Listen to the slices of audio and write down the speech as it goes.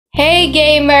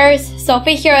Hey gamers,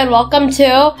 Sophie here and welcome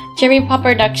to Cherry Pop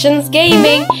Productions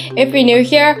Gaming. If you're new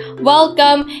here,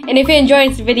 welcome, and if you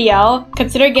enjoyed this video,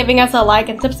 consider giving us a like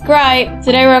and subscribe.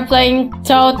 Today we're playing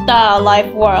Tota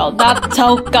Life World, not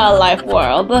Toca Life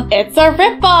World. It's a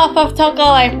ripoff of Toca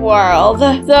Life World.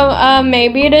 So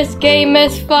maybe this game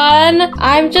is fun.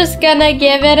 I'm just gonna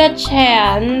give it a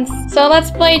chance. So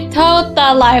let's play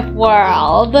Tota Life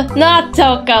World, not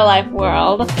Toca Life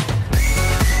World.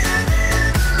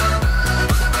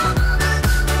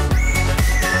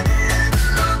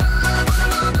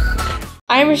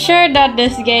 I'm sure that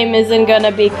this game isn't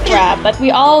gonna be crap, but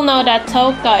we all know that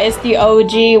Toca is the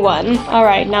OG one.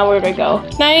 Alright, now where do I go?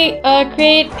 Can I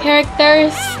create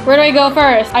characters? Where do I go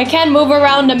first? I can't move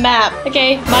around the map.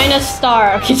 Okay, minus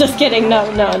star. Okay, just kidding.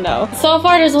 No. So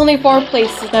far, there's only 4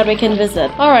 places that we can visit.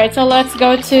 Alright, so let's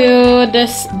go to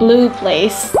this blue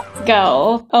place.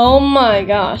 Go. Oh my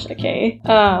gosh, okay.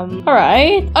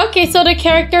 Alright. Okay, so the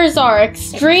characters are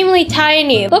extremely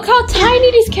tiny. Look how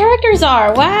tiny these characters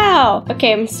are. Wow.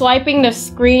 Okay, I'm swiping the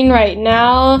screen right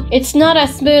now. It's not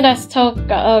as smooth as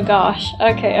Toca. Oh gosh.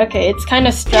 Okay. It's kind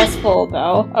of stressful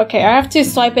though. Okay, I have to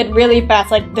swipe it really fast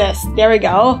like this. There we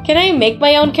go. Can I make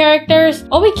my own characters?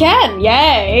 Oh, we can.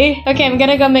 Yay. Okay, I'm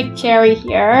gonna go make Cherry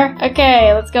here.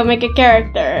 Okay, let's go make a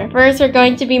character. First, we're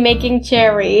going to be making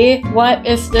Cherry. What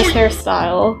is this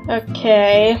hairstyle?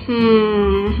 Okay.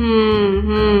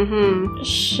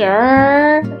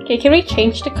 Sure. Okay, can we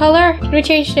change the color? Can we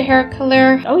change the hair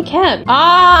color? Oh, we can.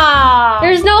 Ah!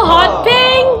 There's no hot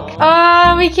pink?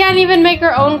 We can't even make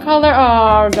our own color.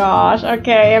 Oh, gosh.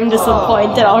 Okay, I'm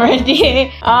disappointed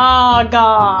already. Oh,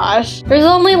 gosh. There's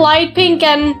only light pink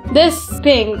and this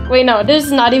pink. Wait, no, this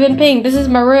is not even pink. This is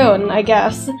maroon, I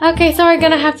guess. Okay, so we're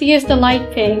gonna have to use the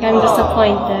light pink. I'm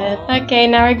disappointed. Okay,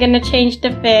 now we're gonna change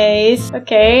the face.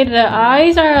 Okay, the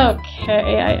eyes are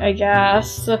okay, I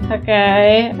guess. Okay.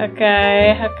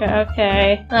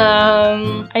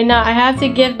 I know I have to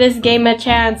give this game a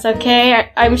chance,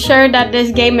 okay? I'm sure that this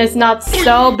game is not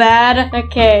so bad.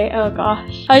 Okay, oh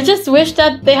gosh. I just wish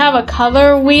that they have a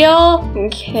color wheel.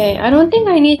 Okay, I don't think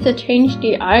I need to change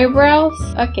the eyebrows.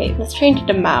 Okay, let's change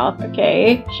the mouth.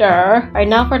 Okay, sure. Alright,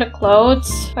 now for the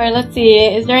clothes. Alright, let's see.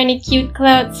 Is there any cute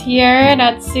clothes here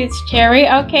that suits Cherry?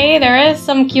 Okay, there is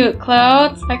some cute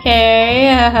clothes. Okay,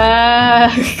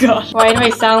 gosh, why do I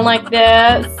sound like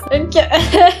this? Okay.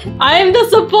 I'm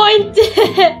disappointed.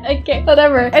 Okay,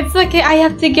 whatever. It's okay, I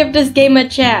have to give this game a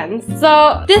chance.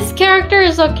 So, this character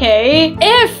is okay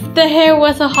if the hair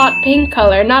was a hot pink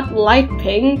color, not light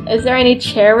pink. Is there any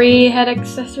cherry head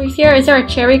accessories here? Is there a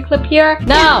cherry clip here?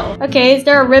 No. Okay, is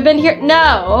there a ribbon here?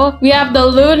 No. We have the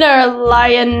lunar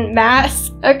lion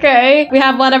mask. Okay, we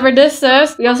have whatever this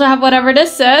is. We also have whatever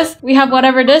this is. We have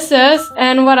whatever this is.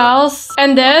 And what else?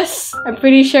 And this. I'm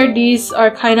pretty sure these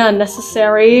are kind of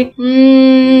unnecessary.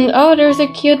 Oh, there's a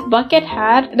cute bucket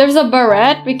hat. There's a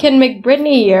barrette. We can make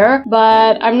Britney here,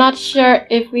 but I'm not sure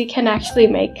if we can actually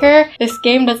make her. This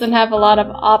game doesn't have a lot of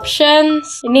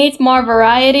options. It needs more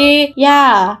variety.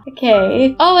 Yeah,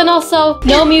 okay. Oh, and also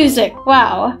no music.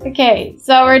 Wow. Okay,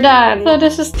 so we're done. So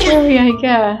this is Cherry, I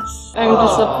guess. I'm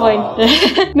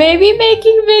disappointed. Maybe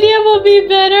making video will be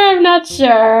better. I'm not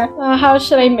sure. How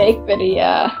should I make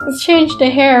video? Let's change the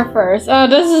hair first. Oh,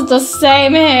 this is the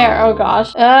same hair. Oh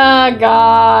gosh. Oh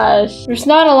gosh. There's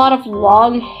not a lot of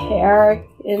long hair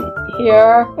in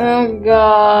here. Oh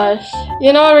gosh.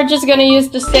 You know what? We're just gonna use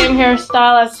the same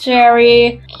hairstyle as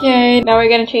Cherry. Okay, now we're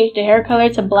gonna change the hair color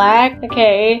to black.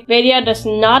 Okay, video does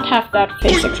not have that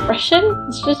face expression.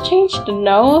 Let's just change the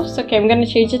nose. Okay, I'm gonna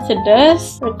change it to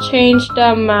this. We'll change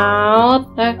the mouth.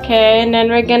 Okay, and then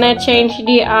we're gonna change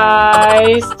the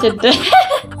eyes to this.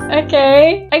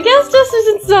 Okay, I guess this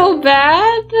isn't so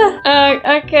bad.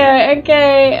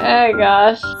 Okay. Oh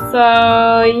gosh.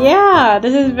 So yeah,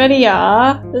 this is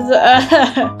video.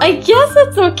 I guess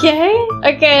it's okay.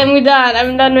 Okay, I'm done.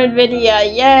 I'm done with video.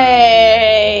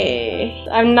 Yay!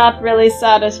 I'm not really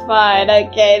satisfied.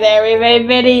 Okay, there we made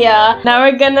video. Now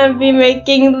we're gonna be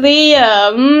making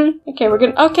Liam.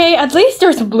 Okay, at least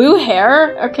there's blue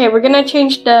hair. Okay, we're gonna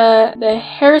change the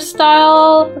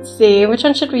hairstyle. Let's see, which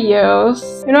one should we use?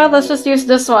 You know what, let's just use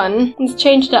this one. Let's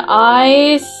change the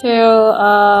eyes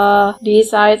to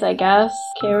these eyes, I guess.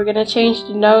 Okay, we're gonna change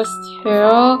the nose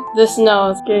to this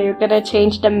nose. Okay, we're gonna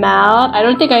change the mouth. I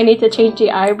don't think I need to change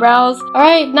the eyebrows.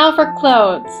 Alright, now for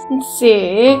clothes. Let's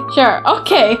see. Sure.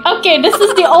 Okay, this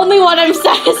is the only one I'm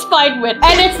satisfied with.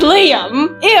 And it's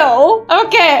Liam. Ew.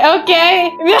 Okay.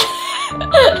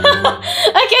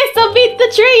 Okay, so beat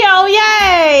the trio,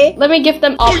 yay! Let me give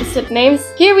them opposite names.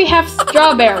 Here we have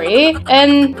Strawberry,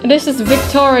 and this is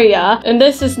Victoria, and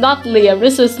this is not Liam,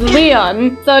 this is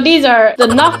Leon. So these are the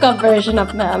knockoff version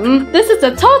of them. This is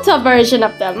the Tota version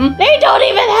of them. They don't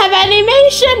even have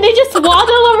animation, they just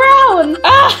waddle around.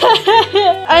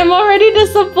 I'm already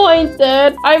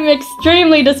disappointed. I'm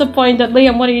extremely disappointed.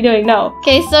 Liam, what are you doing? No.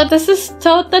 Okay, so this is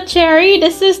Tota Cherry,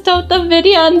 this is Tota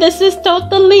Vidya, and this is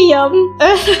Tota Liam.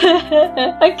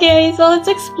 Okay, so let's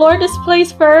explore this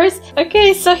place first.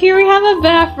 Okay, so here we have a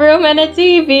bathroom and a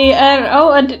TV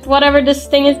and whatever this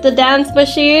thing is, the dance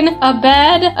machine, a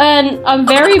bed, and a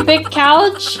very big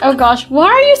couch. Oh gosh, why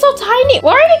are you so tiny?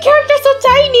 Why are the characters so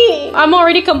tiny? I'm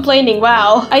already complaining,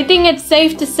 wow. I think it's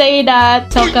safe to say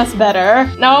that Toca's better.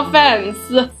 No offense.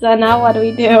 So now what do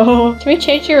we do? Can we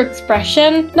change your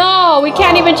expression? No, we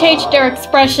can't even change their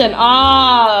expression.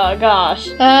 Ah, gosh.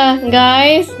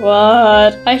 Guys,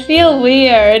 what? I feel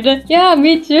weird. Yeah,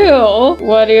 me too.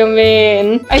 What do you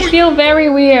mean? I feel very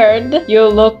weird. You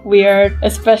look weird,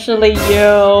 especially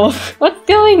you. What's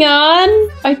going on?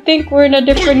 I think we're in a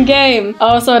different game.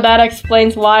 Oh, so that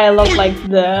explains why I look like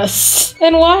this.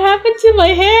 And what happened to my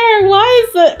hair? Why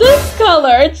is it this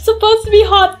color? It's supposed to be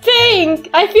hot pink.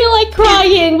 I feel like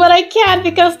crying, but I can't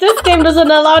because this game doesn't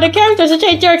allow the characters to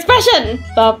change their expression.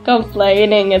 Stop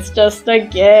complaining, it's just a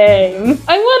game.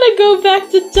 I want to go back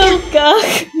to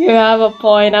Toca. You have a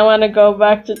point, I want to go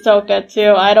back to Toca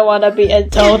too. I don't want to be a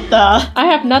Tota. I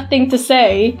have nothing to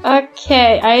say.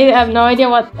 Okay, I have no idea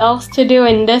what else to do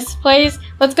in this place.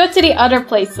 Let's go to the other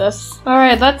places.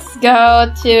 Alright, let's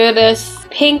go to this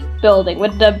pink building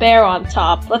with the bear on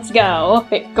top. Let's go.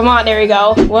 Wait, come on, there we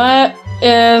go. What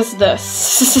is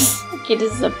this? Okay,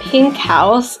 this is a pink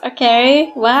house.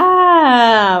 Okay.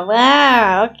 Wow,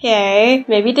 okay.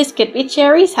 Maybe this could be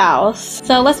Cherry's house.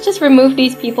 So let's just remove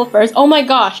these people first. Oh my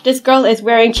gosh, this girl is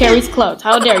wearing Cherry's clothes.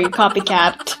 How dare you,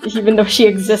 copycat? Even though she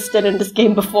existed in this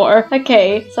game before.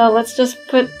 Okay, so let's just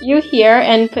put you here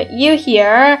and put you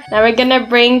here. Now we're gonna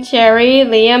bring Cherry,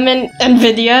 Liam, and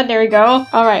Vidya. There we go.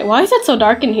 Alright, why is it so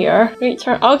dark in here?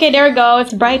 Okay, there we go.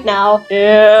 It's bright now.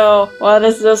 Ew, what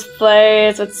is this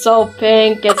place? It's so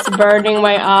pink. It's burning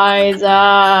my eyes.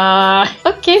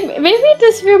 Okay, maybe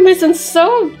this room isn't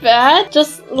so bad,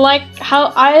 just like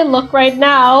how I look right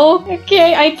now.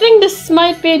 Okay, I think this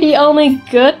might be the only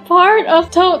good part of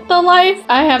Tota life.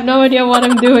 I have no idea what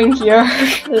I'm doing here.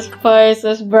 This place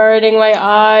is burning my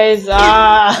eyes.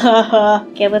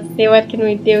 Okay, let's see what can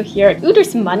we do here. Ooh,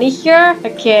 there's money here.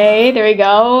 Okay, there we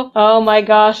go. Oh my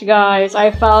gosh, guys,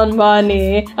 I found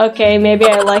money. Okay, maybe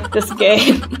I like this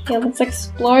game. Okay, let's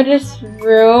explore this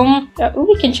room. Ooh,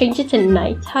 we can change it to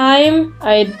nighttime.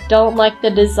 I don't like the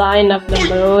design of the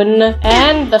moon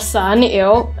and the sun.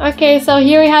 Ew. Okay, so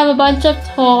here we have a bunch of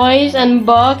toys and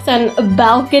books and a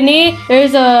balcony.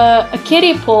 There's a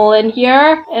kiddie pool in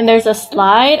here, and there's a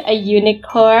slide, a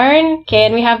unicorn. Okay,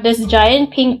 and we have this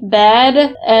giant pink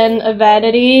bed and a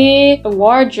vanity, a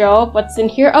wardrobe. What's in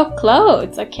here? Oh,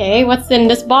 clothes. Okay, what's in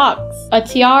this box? A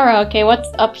tiara. Okay, what's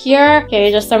up here?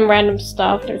 Okay, just some random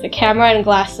stuff. There's a camera and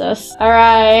glasses.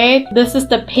 Alright, this is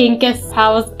the pinkest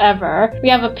house ever. We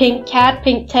have a pink cat,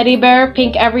 pink teddy bear,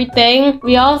 pink everything.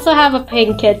 We also have a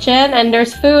pink kitchen, and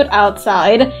there's food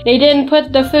outside. They didn't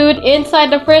put the food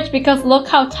inside the fridge because look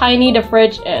how tiny the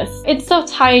fridge is. It's so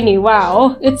tiny,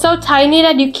 wow. It's so tiny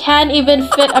that you can't even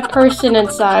fit a person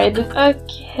inside.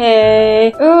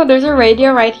 Okay. Ooh, there's a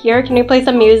radio right here. Can we play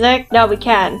some music? No, we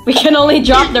can't. We can only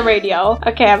drop the radio.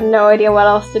 Okay, I have no idea what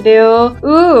else to do.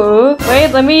 Ooh,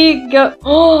 wait, let me go.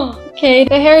 Oh, okay,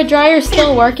 the hair dryer is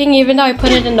still working even though I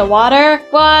put it in the water.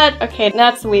 What? Okay,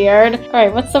 that's weird.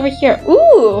 Alright, what's over here?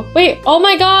 Ooh, wait, oh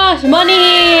my gosh,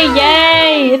 money!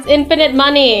 Yay! It's infinite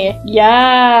money.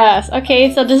 Yes.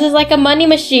 Okay, so this is like a money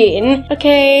machine.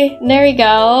 Okay, there we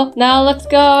go. Now let's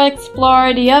go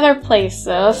explore the other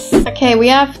places. Okay, we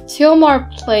have 2 more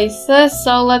places,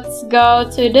 so let's go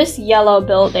to this yellow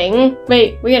building.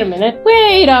 Wait a minute.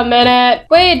 Wait a minute.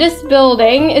 Wait, this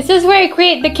building, is this where you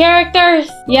create the characters?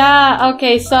 Yeah,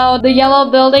 okay, so the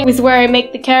yellow building is where I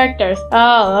make the characters.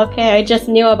 Oh, okay, I just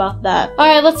knew about that.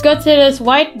 Alright, let's go to this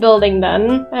white building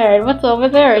then. Alright, what's over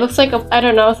there? It looks like a, I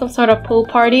don't know, some sort of pool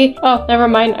party. Oh, never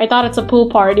mind. I thought it's a pool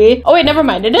party. Oh wait, never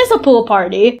mind. It is a pool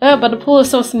party. Oh, but the pool is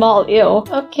so small. Ew.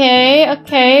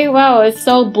 Okay. Wow, it's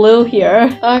so blue here.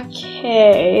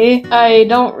 Okay. I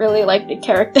don't really like the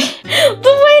character.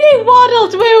 The way they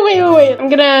waddled. Wait. I'm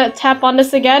gonna tap on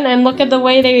this again and look at the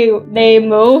way they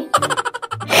move.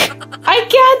 I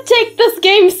can't take this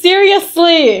game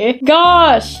seriously.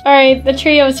 Gosh. Alright, the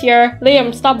trio's here.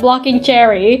 Liam, stop blocking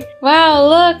Cherry. Wow,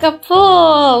 look, a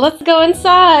pool. Let's go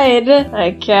inside.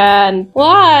 I can't.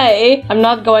 Why? I'm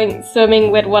not going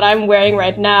swimming with what I'm wearing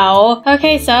right now.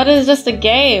 Okay, so this is just a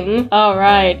game.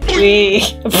 Alright,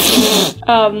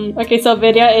 okay, so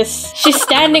Vidya she's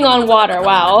standing on water.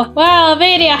 Wow. Wow,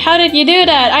 Vidya, how did you do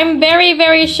that? I'm very,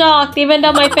 very shocked, even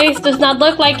though my face does not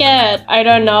look like it. I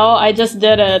don't know, I just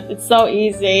did it. It's so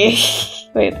easy.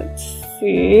 Wait, let's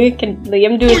see. Can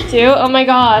Liam do it too? Oh my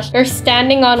gosh, you're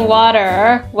standing on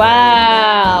water.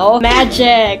 Wow,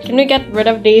 magic. Can we get rid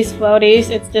of these floaties?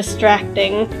 It's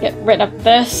distracting. Get rid of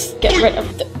this. Get rid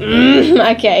of the...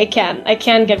 Okay, I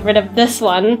can't get rid of this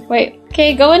one. Wait.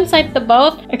 Okay, go inside the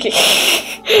boat. Okay.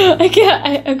 I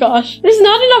can't. Oh gosh. There's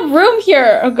not enough room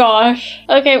here. Oh gosh.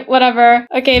 Okay, whatever.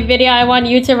 Okay, Vidya, I want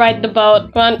you to ride the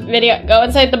boat. Come on, Vidya, go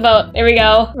inside the boat. There we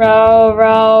go. Row,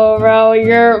 row, row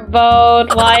your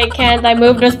boat. Why can't I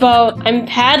move this boat? I'm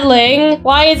paddling.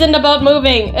 Why isn't the boat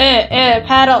moving?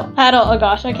 Paddle, paddle. Oh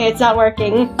gosh. Okay, it's not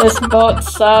working. This boat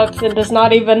sucks. It does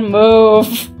not even move.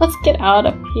 Let's get out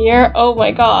of here. Oh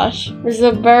my gosh. There's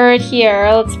a bird here.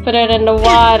 Let's put it in the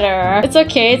water. It's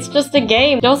okay, it's just a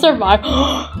game. You'll survive.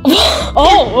 Oh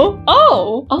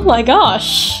my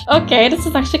gosh. Okay, this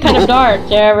is actually kind of dark.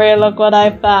 Jerry, look what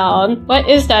I found. What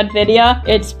is that, Vidya?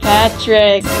 It's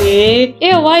Patrick, see?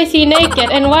 Ew, why is he naked?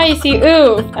 And why is he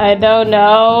oof? I don't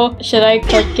know. Should I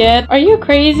cook it? Are you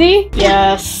crazy?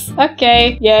 Yes.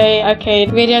 Okay. Yay. Okay,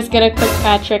 Vidya's gonna cook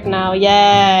Patrick now.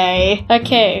 Yay.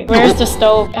 Okay, where's the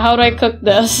stove? How do I cook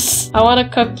this? I want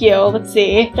to cook you. Let's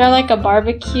see. Is there like a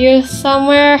barbecue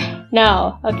somewhere?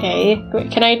 No. Okay. Wait,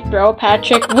 can I throw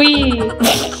Patrick? Wee!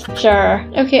 Sure.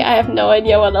 Okay, I have no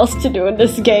idea what else to do in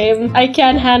this game. I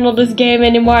can't handle this game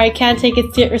anymore. I can't take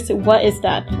it seriously. What is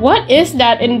that? What is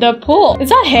that in the pool? Is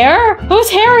that hair? Whose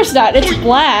hair is that? It's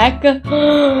black.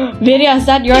 Vidya, is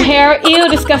that your hair? Ew,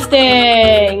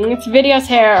 disgusting. It's Vidya's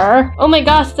hair. Oh my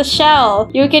gosh, the shell.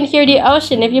 You can hear the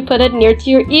ocean if you put it near to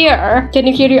your ear. Can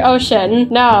you hear the ocean?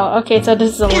 No. Okay, so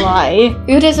this is a lie.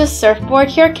 Ew, there's a surfboard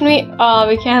here. Can we... Oh,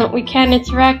 we can't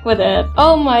interact with it.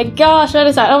 Oh my gosh, what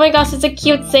is that? Oh my gosh, it's a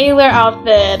cute sailor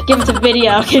outfit. Give it to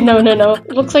Vidya. Okay, no.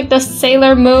 It looks like the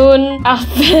Sailor Moon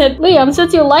outfit. Liam,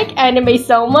 since you like anime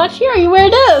so much, here, you wear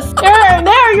this.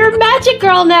 There, you're a magic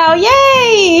girl now.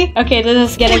 Yay! Okay,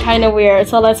 this is getting kind of weird.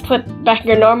 So let's put back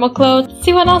your normal clothes. Let's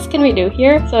see what else can we do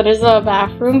here. So there's a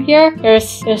bathroom here.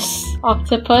 There's this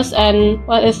octopus and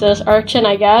what is this? Urchin,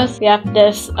 I guess. We have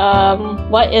this,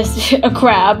 what is a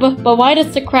crab? But why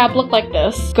does the crab look like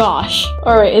this? Gosh.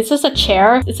 Alright, is this a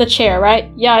chair? It's a chair, right?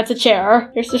 Yeah, it's a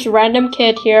chair. There's this random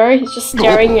kid here. He's just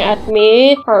staring at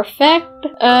me. Perfect.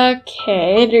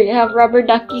 Okay, do you have rubber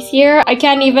duckies here? I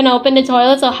can't even open the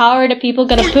toilet, so how are the people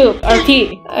gonna poop or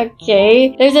pee?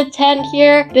 Okay, there's a tent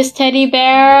here, this teddy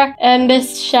bear, and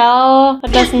this shell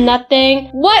that does nothing.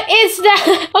 What is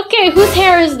that? Okay, whose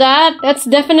hair is that? That's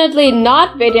definitely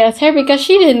not Vidya's hair because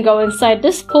she didn't go inside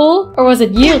this pool. Or was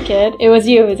it you, kid? It was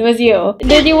you. It was you.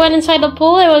 Did you went inside the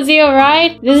pool? It was you,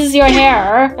 right? This is your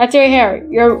hair. That's your hair.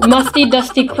 Your musty,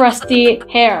 dusty, crusty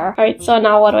hair. Alright, so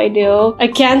now what do? I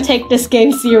can't take this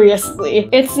game seriously.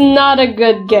 It's not a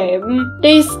good game.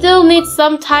 They still need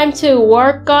some time to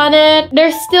work on it.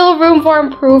 There's still room for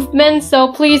improvement,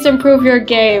 so please improve your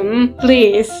game.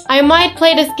 Please. I might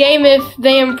play this game if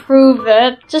they improve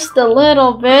it just a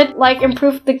little bit, like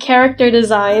improve the character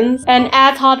designs and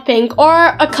add hot pink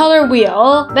or a color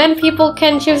wheel. Then people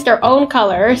can choose their own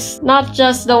colors, not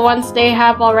just the ones they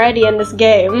have already in this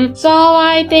game. So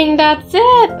I think that's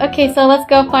it. Okay, so let's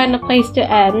go find a place to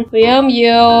end. Liam,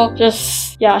 you just...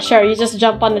 Yeah, sure, you just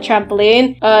jump on the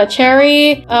trampoline.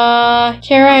 Cherry,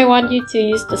 I want you to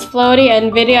use this floaty,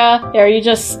 and Vidya, there, you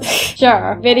just...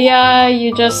 Sure. Vidya,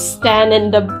 you just stand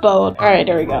in the boat. Alright,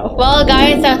 there we go. Well,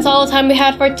 guys, that's all the time we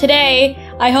had for today.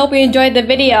 I hope you enjoyed the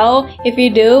video. If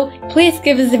you do, please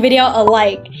give this video a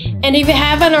like. And if you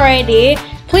haven't already,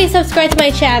 please subscribe to my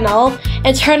channel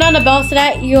and turn on the bell so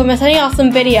that you won't miss any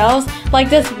awesome videos like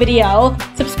this video.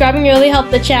 Subscribing really helps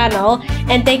the channel.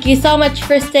 And thank you so much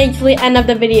for staying till the end of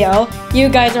the video. You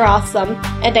guys are awesome.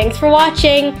 And thanks for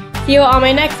watching. See you on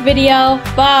my next video.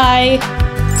 Bye!